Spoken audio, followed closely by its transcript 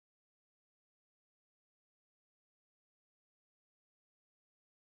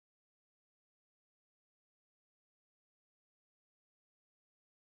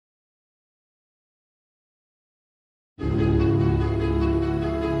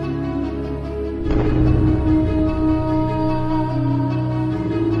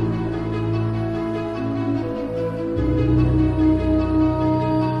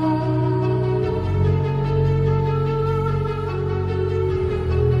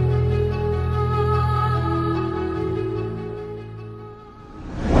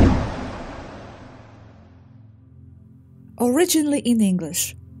Originally in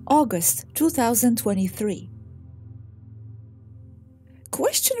English, August 2023.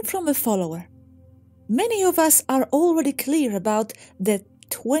 Question from a follower. Many of us are already clear about the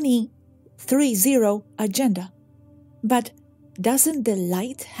 2030 agenda, but doesn't the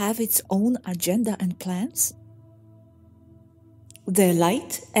light have its own agenda and plans? The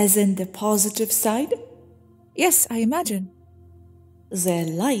light as in the positive side? Yes, I imagine. The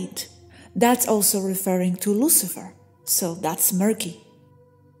light, that's also referring to Lucifer. So that's murky.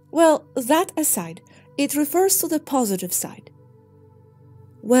 Well, that aside, it refers to the positive side.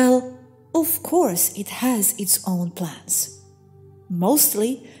 Well, of course it has its own plans.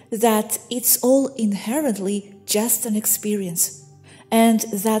 Mostly that it's all inherently just an experience, and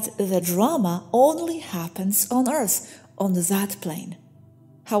that the drama only happens on Earth, on that plane.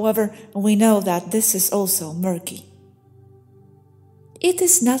 However, we know that this is also murky. It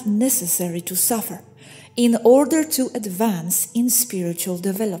is not necessary to suffer in order to advance in spiritual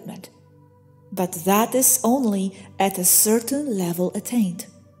development. But that is only at a certain level attained,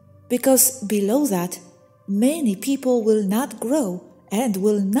 because below that, many people will not grow and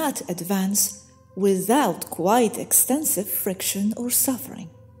will not advance without quite extensive friction or suffering.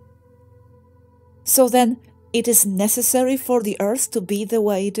 So then, it is necessary for the earth to be the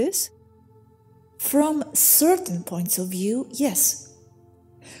way it is? From certain points of view, yes.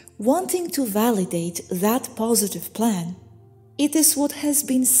 Wanting to validate that positive plan, it is what has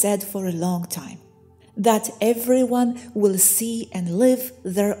been said for a long time, that everyone will see and live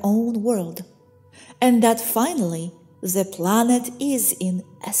their own world, and that finally the planet is in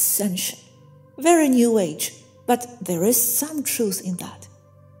ascension. Very new age, but there is some truth in that.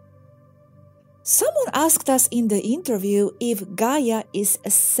 Someone asked us in the interview if Gaia is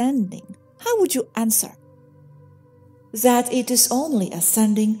ascending. How would you answer? That it is only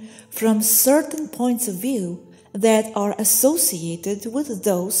ascending from certain points of view that are associated with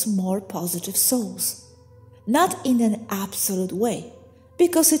those more positive souls. Not in an absolute way,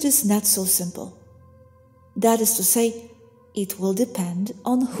 because it is not so simple. That is to say, it will depend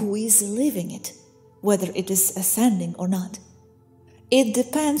on who is living it, whether it is ascending or not. It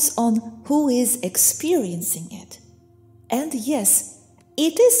depends on who is experiencing it. And yes,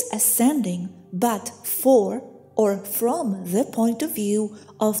 it is ascending, but for or from the point of view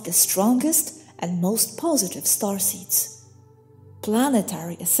of the strongest and most positive starseeds.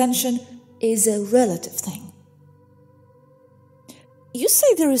 Planetary ascension is a relative thing. You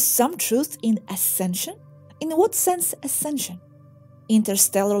say there is some truth in ascension? In what sense ascension?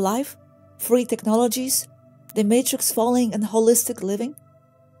 Interstellar life? Free technologies? The matrix falling and holistic living?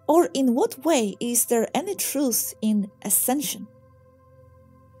 Or in what way is there any truth in ascension?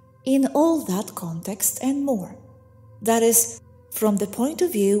 In all that context and more. That is, from the point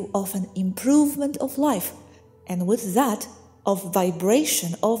of view of an improvement of life, and with that, of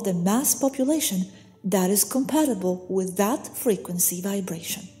vibration of the mass population that is compatible with that frequency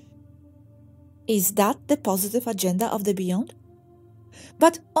vibration. Is that the positive agenda of the beyond?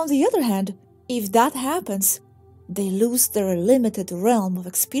 But on the other hand, if that happens, they lose their limited realm of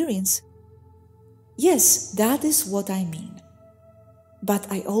experience. Yes, that is what I mean.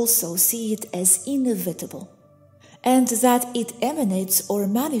 But I also see it as inevitable, and that it emanates or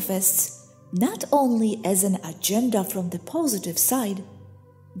manifests not only as an agenda from the positive side,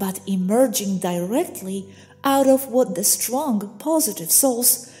 but emerging directly out of what the strong positive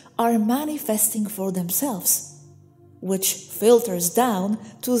souls are manifesting for themselves, which filters down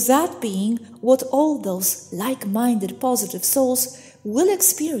to that being what all those like-minded positive souls will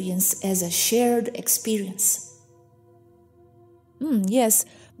experience as a shared experience. Yes,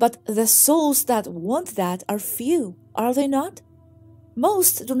 but the souls that want that are few, are they not?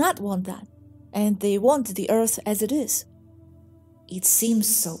 Most do not want that, and they want the earth as it is. It seems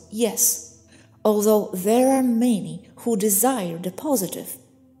so, yes, although there are many who desire the positive,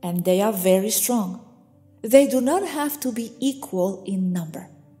 and they are very strong. They do not have to be equal in number.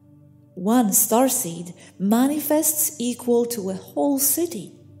 One starseed manifests equal to a whole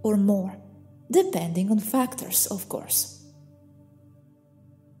city or more, depending on factors, of course.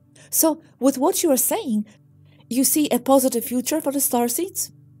 So, with what you are saying, you see a positive future for the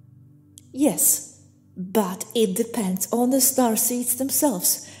starseeds? Yes, but it depends on the starseeds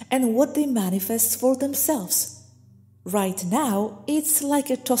themselves and what they manifest for themselves. Right now, it's like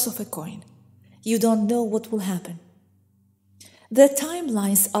a toss of a coin. You don't know what will happen. The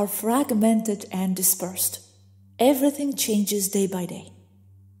timelines are fragmented and dispersed. Everything changes day by day.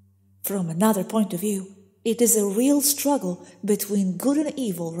 From another point of view, it is a real struggle between good and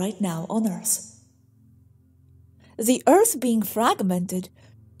evil right now on Earth. The Earth being fragmented,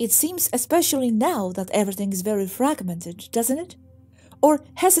 it seems especially now that everything is very fragmented, doesn't it? Or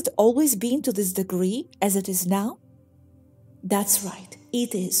has it always been to this degree as it is now? That's right,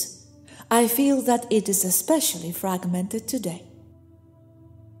 it is. I feel that it is especially fragmented today.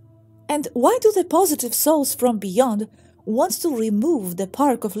 And why do the positive souls from beyond want to remove the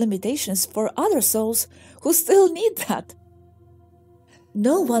park of limitations for other souls who still need that?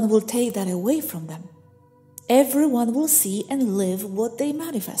 No one will take that away from them. Everyone will see and live what they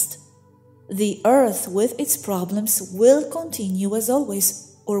manifest. The Earth with its problems will continue as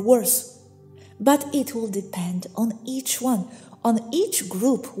always, or worse. But it will depend on each one, on each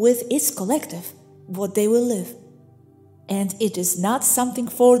group with its collective, what they will live. And it is not something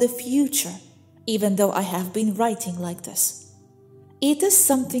for the future, even though I have been writing like this. It is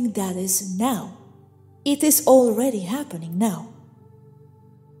something that is now. It is already happening now.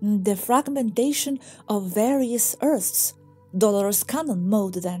 The fragmentation of various Earths, Dolores Cannon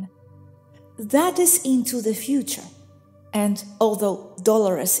mode then. That is into the future. And although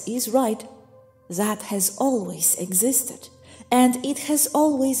Dolores is right, that has always existed. And it has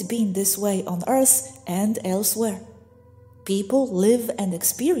always been this way on Earth and elsewhere. People live and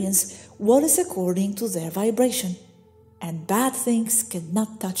experience what is according to their vibration, and bad things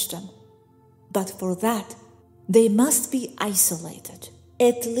cannot touch them. But for that, they must be isolated,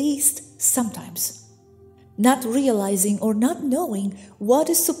 at least sometimes, not realizing or not knowing what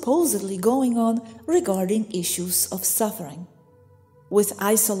is supposedly going on regarding issues of suffering, with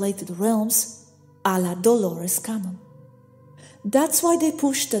isolated realms a la Dolores Cannon. That's why they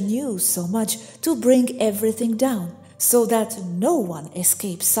push the news so much to bring everything down, so that no one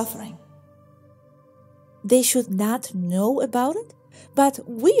escapes suffering. They should not know about it, but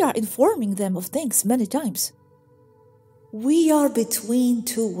we are informing them of things many times. We are between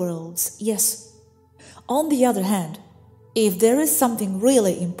two worlds, yes. On the other hand, if there is something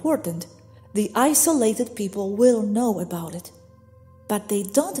really important, the isolated people will know about it. But they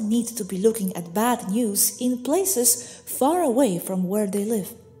don't need to be looking at bad news in places far away from where they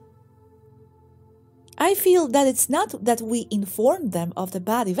live. I feel that it's not that we inform them of the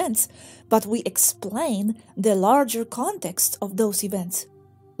bad events, but we explain the larger context of those events,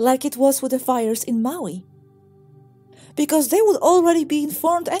 like it was with the fires in Maui. Because they would already be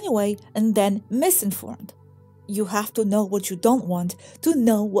informed anyway, and then misinformed. You have to know what you don't want to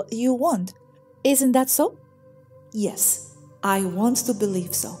know what you want. Isn't that so? Yes, I want to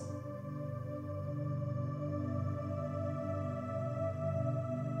believe so.